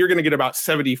that you're going to get about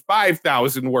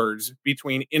 75,000 words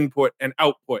between input and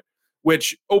output,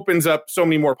 which opens up so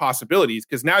many more possibilities.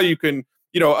 Because now you can,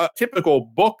 a typical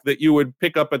book that you would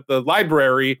pick up at the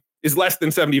library is less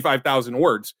than 75,000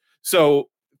 words. So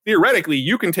theoretically,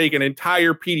 you can take an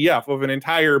entire PDF of an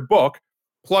entire book,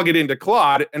 plug it into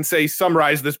Claude, and say,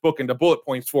 summarize this book into bullet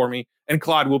points for me, and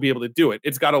Claude will be able to do it.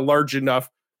 It's got a large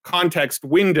enough context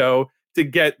window to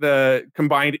get the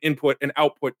combined input and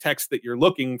output text that you're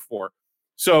looking for.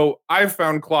 So I've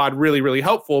found Claude really, really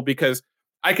helpful because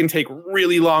I can take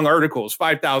really long articles,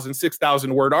 5,000,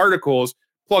 6,000 word articles,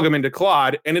 plug them into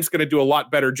Claude, and it's going to do a lot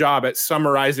better job at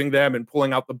summarizing them and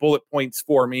pulling out the bullet points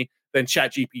for me than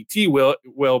ChatGPT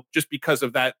will just because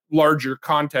of that larger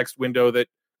context window that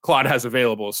Claude has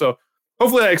available. So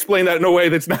hopefully I explained that in a way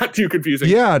that's not too confusing.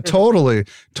 Yeah, totally.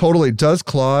 Totally. Does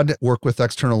Claude work with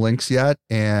external links yet?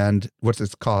 And what's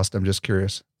its cost? I'm just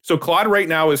curious. So Claude right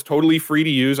now is totally free to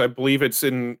use. I believe it's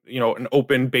in, an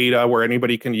open beta where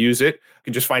anybody can use it. You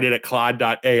can just find it at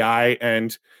claude.ai.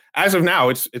 And as of now,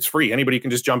 it's free. Anybody can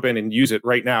just jump in and use it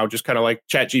right now, just kind of like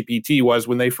ChatGPT was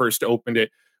when they first opened it.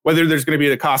 Whether there's going to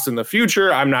be a cost in the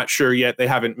future, I'm not sure yet. They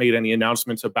haven't made any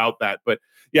announcements about that. But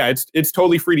yeah, it's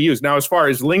totally free to use. Now, as far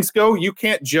as links go, you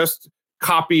can't just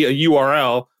copy a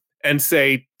URL and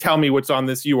say, tell me what's on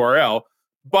this URL.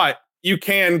 But you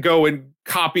can go and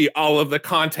copy all of the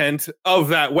content of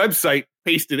that website,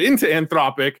 paste it into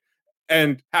Anthropic,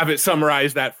 and have it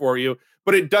summarize that for you.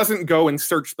 But it doesn't go and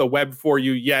search the web for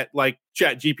you yet, like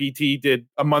ChatGPT did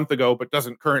a month ago, but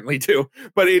doesn't currently do.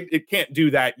 But it can't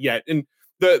do that yet. And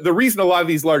the reason a lot of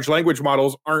these large language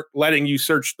models aren't letting you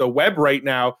search the web right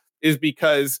now is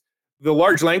because the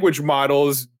large language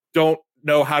models don't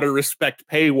know how to respect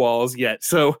paywalls yet.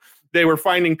 So they were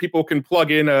finding people can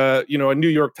plug in a New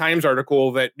York Times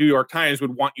article that New York Times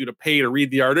would want you to pay to read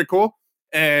the article,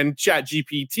 and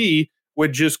ChatGPT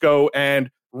would just go and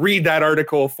read that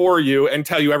article for you and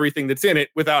tell you everything that's in it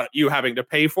without you having to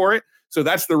pay for it. So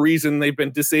that's the reason they've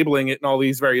been disabling it in all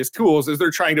these various tools, is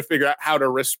they're trying to figure out how to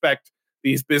respect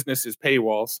these businesses'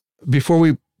 paywalls. Before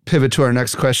we pivot to our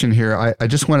next question here, I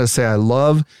just want to say I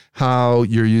love how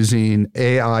you're using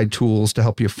AI tools to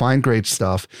help you find great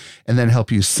stuff and then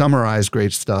help you summarize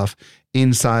great stuff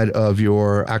inside of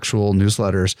your actual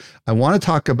newsletters. I want to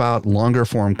talk about longer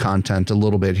form content a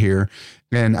little bit here.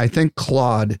 And I think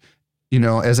Claude,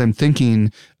 as I'm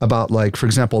thinking about, like, for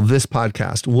example, this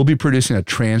podcast, we'll be producing a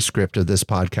transcript of this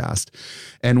podcast.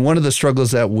 And one of the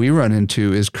struggles that we run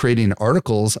into is creating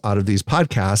articles out of these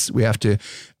podcasts. We have to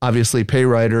obviously pay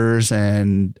writers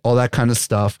and all that kind of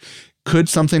stuff. Could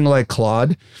something like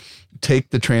Claude take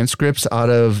the transcripts out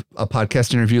of a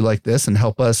podcast interview like this and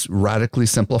help us radically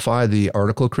simplify the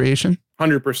article creation?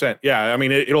 100%. Yeah. I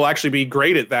mean, it'll actually be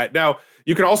great at that. Now,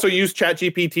 you can also use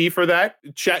ChatGPT for that.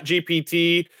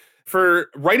 ChatGPT for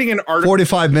writing an article.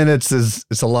 45 minutes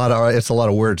it's a lot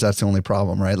of words. That's the only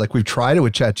problem, right? Like, we've tried it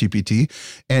with ChatGPT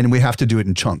and we have to do it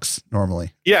in chunks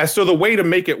normally. Yeah. So the way to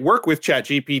make it work with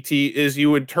ChatGPT is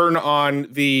you would turn on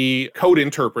the code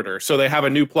interpreter. So they have a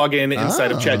new plugin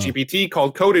inside of ChatGPT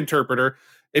called Code Interpreter.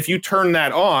 If you turn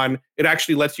that on, it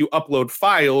actually lets you upload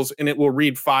files and it will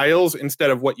read files instead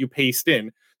of what you paste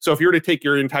in. So if you were to take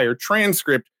your entire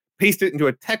transcript, paste it into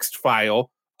a text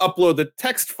file, upload the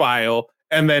text file,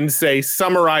 and then say,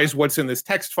 summarize what's in this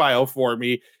text file for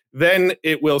me, then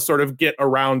it will sort of get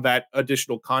around that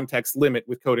additional context limit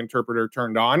with Code Interpreter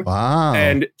turned on. Wow.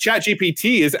 And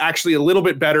ChatGPT is actually a little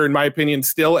bit better, in my opinion,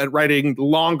 still at writing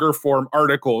longer form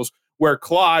articles, where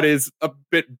Claude is a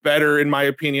bit better, in my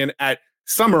opinion, at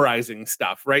summarizing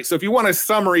stuff, right? So if you want a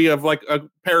summary of like a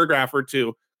paragraph or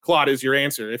two, Claude is your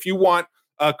answer. If you want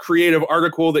a creative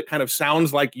article that kind of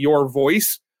sounds like your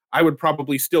voice, I would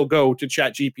probably still go to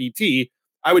ChatGPT.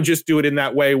 I would just do it in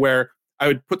that way where I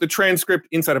would put the transcript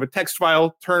inside of a text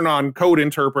file, turn on Code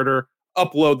Interpreter,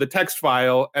 upload the text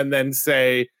file, and then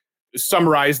say,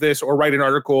 summarize this or write an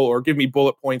article or give me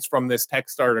bullet points from this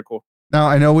text article. Now,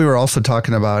 I know we were also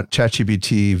talking about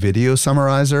ChatGPT Video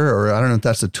Summarizer, or I don't know if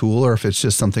that's a tool or if it's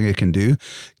just something it can do.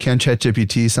 Can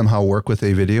ChatGPT somehow work with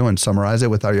a video and summarize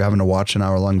it without you having to watch an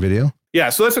hour-long video? Yeah,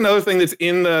 so that's another thing that's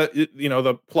in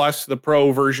the Plus, the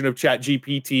Pro version of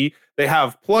ChatGPT. They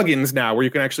have plugins now where you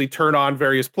can actually turn on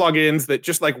various plugins that,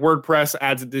 just like WordPress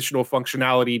adds additional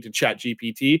functionality to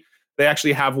ChatGPT. They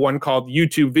actually have one called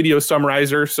YouTube Video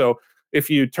Summarizer. So if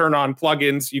you turn on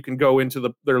plugins, you can go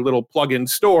into their little plugin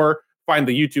store, find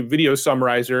the YouTube Video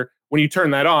Summarizer. When you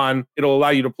turn that on, it'll allow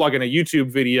you to plug in a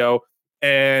YouTube video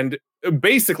and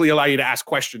basically allow you to ask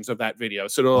questions of that video.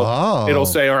 So it'll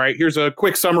say, all right, here's a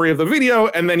quick summary of the video,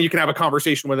 and then you can have a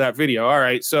conversation with that video. All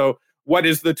right, so what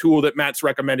is the tool that Matt's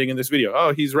recommending in this video?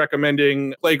 Oh, he's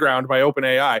recommending Playground by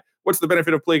OpenAI. What's the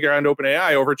benefit of Playground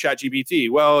OpenAI over ChatGPT?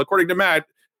 Well, according to Matt,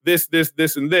 this,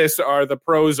 and this are the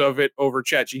pros of it over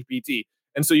ChatGPT.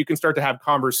 And so you can start to have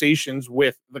conversations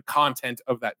with the content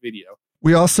of that video.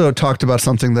 We also talked about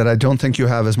something that I don't think you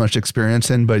have as much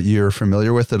experience in, but you're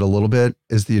familiar with it a little bit,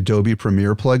 is the Adobe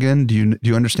Premiere plugin. Do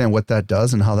you understand what that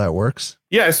does and how that works?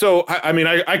 Yeah, so I mean,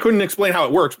 I couldn't explain how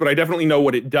it works, but I definitely know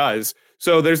what it does.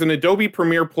 So there's an Adobe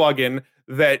Premiere plugin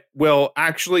that will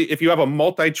actually, if you have a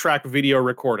multi-track video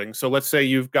recording, so let's say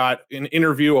you've got an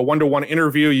interview, a one-to-one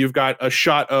interview, you've got a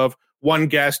shot of one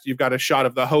guest, you've got a shot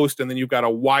of the host, and then you've got a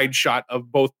wide shot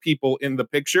of both people in the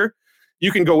picture.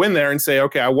 You can go in there and say,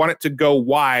 okay, I want it to go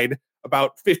wide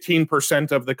about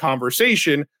 15% of the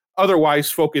conversation, otherwise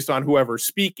focus on whoever's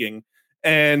speaking.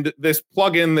 And this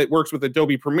plugin that works with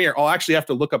Adobe Premiere, I'll actually have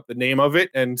to look up the name of it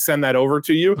and send that over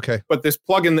to you. Okay. But this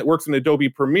plugin that works in Adobe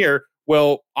Premiere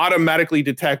will automatically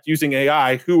detect, using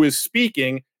AI, who is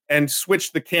speaking and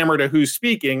switch the camera to who's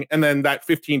speaking. And then that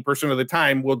 15% of the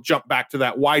time will jump back to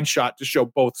that wide shot to show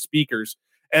both speakers.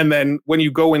 And then when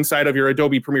you go inside of your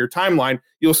Adobe Premiere timeline,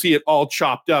 you'll see it all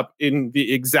chopped up in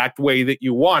the exact way that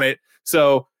you want it.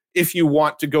 So if you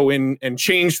want to go in and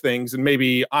change things, and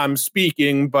maybe I'm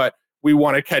speaking, but we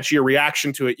want to catch your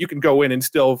reaction to it, you can go in and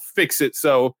still fix it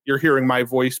so you're hearing my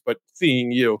voice but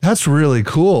seeing you. That's really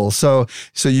cool. So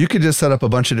you could just set up a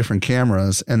bunch of different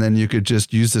cameras, and then you could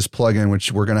just use this plugin,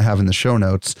 which we're going to have in the show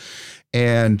notes,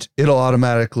 and it'll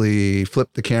automatically flip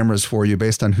the cameras for you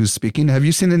based on who's speaking. Have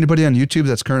you seen anybody on YouTube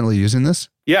that's currently using this?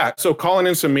 Yeah. So Colin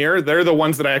and Samir, they're the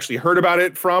ones that I actually heard about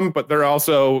it from, but they've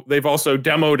also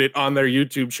demoed it on their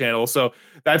YouTube channel. So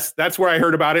that's where I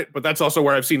heard about it, but that's also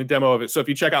where I've seen a demo of it. So if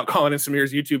you check out Colin and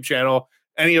Samir's YouTube channel,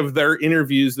 any of their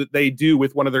interviews that they do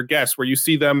with one of their guests, where you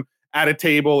see them at a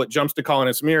table, it jumps to Colin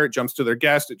and Samir, it jumps to their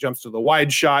guest, it jumps to the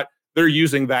wide shot. They're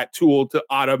using that tool to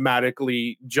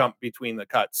automatically jump between the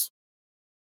cuts.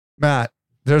 Matt,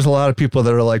 there's a lot of people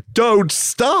that are like, don't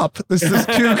stop. This is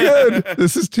too good.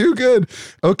 This is too good.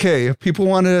 Okay. If people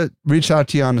want to reach out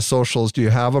to you on the socials, do you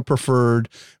have a preferred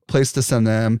place to send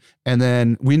them? And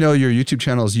then we know your YouTube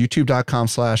channel is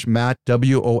youtube.com/Matt,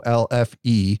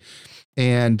 WOLFE.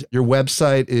 And your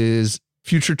website is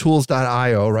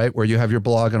futuretools.io, right? Where you have your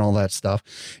blog and all that stuff.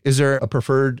 Is there a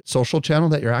preferred social channel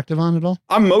that you're active on at all?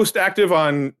 I'm most active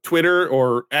on Twitter,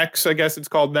 or X, I guess it's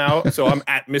called now. So I'm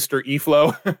at Mr.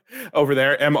 eFlow over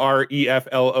there,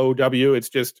 MREFLOW. It's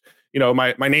just,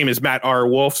 my name is Matt R.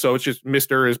 Wolf. So it's just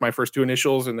Mr. is my first two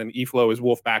initials, and then eFlow is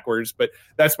Wolf backwards. But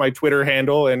that's my Twitter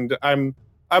handle. And I'm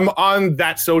on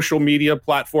that social media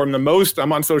platform the most.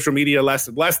 I'm on social media less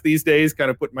and less these days,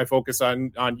 kind of putting my focus on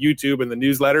YouTube and the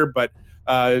newsletter. But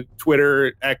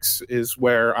Twitter, X is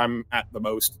where I'm at the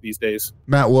most these days.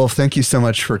 Matt Wolf, thank you so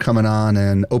much for coming on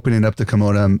and opening up the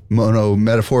kimono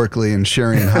metaphorically and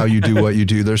sharing how you do what you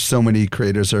do. There's so many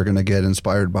creators that are going to get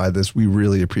inspired by this. We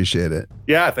really appreciate it.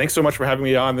 Yeah, thanks so much for having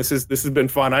me on. This has been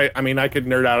fun. I mean, I could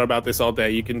nerd out about this all day.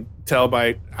 You can tell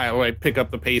by how I pick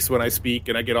up the pace when I speak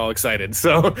and I get all excited.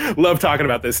 So love talking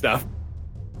about this stuff.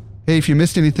 Hey, if you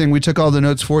missed anything, we took all the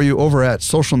notes for you over at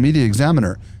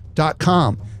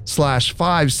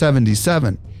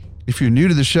socialmediaexaminer.com/577. If you're new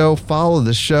to the show, follow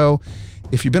the show.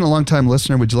 If you've been a long-time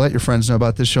listener, would you let your friends know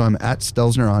about this show? I'm at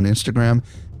Stelzner on Instagram,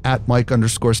 at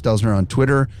Mike_Stelzner on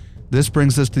Twitter. This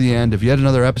brings us to the end of yet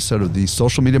another episode of the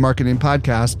Social Media Marketing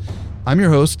Podcast. I'm your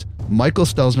host, Michael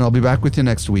Stelzner. I'll be back with you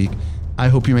next week. I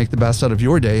hope you make the best out of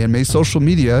your day, and may social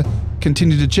media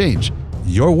continue to change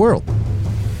your world.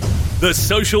 The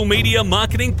Social Media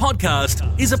Marketing Podcast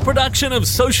is a production of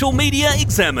Social Media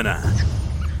Examiner.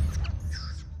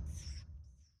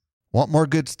 Want more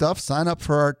good stuff? Sign up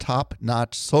for our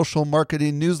top-notch social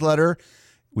marketing newsletter.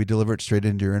 We deliver it straight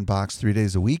into your inbox 3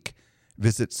 days a week.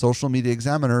 Visit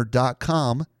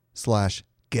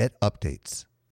socialmediaexaminer.com/get updates.